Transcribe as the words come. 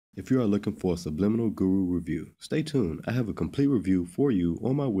If you are looking for a Subliminal Guru review, stay tuned. I have a complete review for you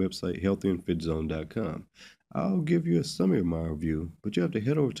on my website, healthyandfitzone.com. I'll give you a summary of my review, but you have to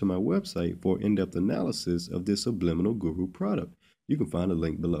head over to my website for in-depth analysis of this Subliminal Guru product. You can find a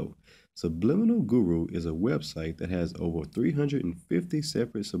link below. Subliminal Guru is a website that has over 350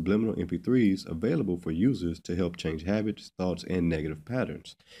 separate subliminal MP3s available for users to help change habits, thoughts, and negative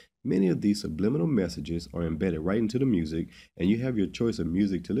patterns. Many of these subliminal messages are embedded right into the music, and you have your choice of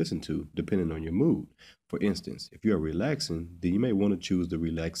music to listen to depending on your mood. For instance, if you are relaxing, then you may want to choose the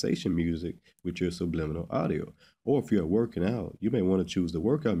relaxation music with your subliminal audio. Or if you are working out, you may want to choose the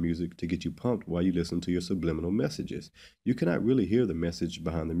workout music to get you pumped while you listen to your subliminal messages. You cannot really hear the message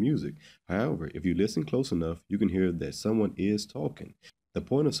behind the music. However, if you listen close enough, you can hear that someone is talking. The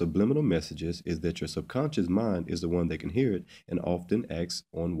point of subliminal messages is that your subconscious mind is the one that can hear it and often acts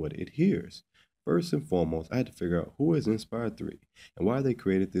on what it hears. First and foremost, I had to figure out who has inspired 3 and why they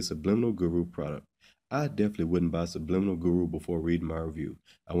created this Subliminal Guru product. I definitely wouldn't buy Subliminal Guru before reading my review.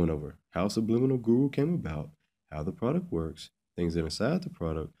 I went over how Subliminal Guru came about, how the product works, things that are inside the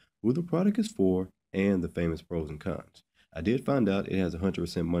product, who the product is for, and the famous pros and cons. I did find out it has a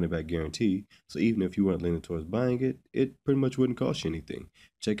 100% money back guarantee, so even if you weren't leaning towards buying it, it pretty much wouldn't cost you anything.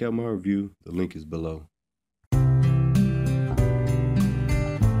 Check out my review, the link is below.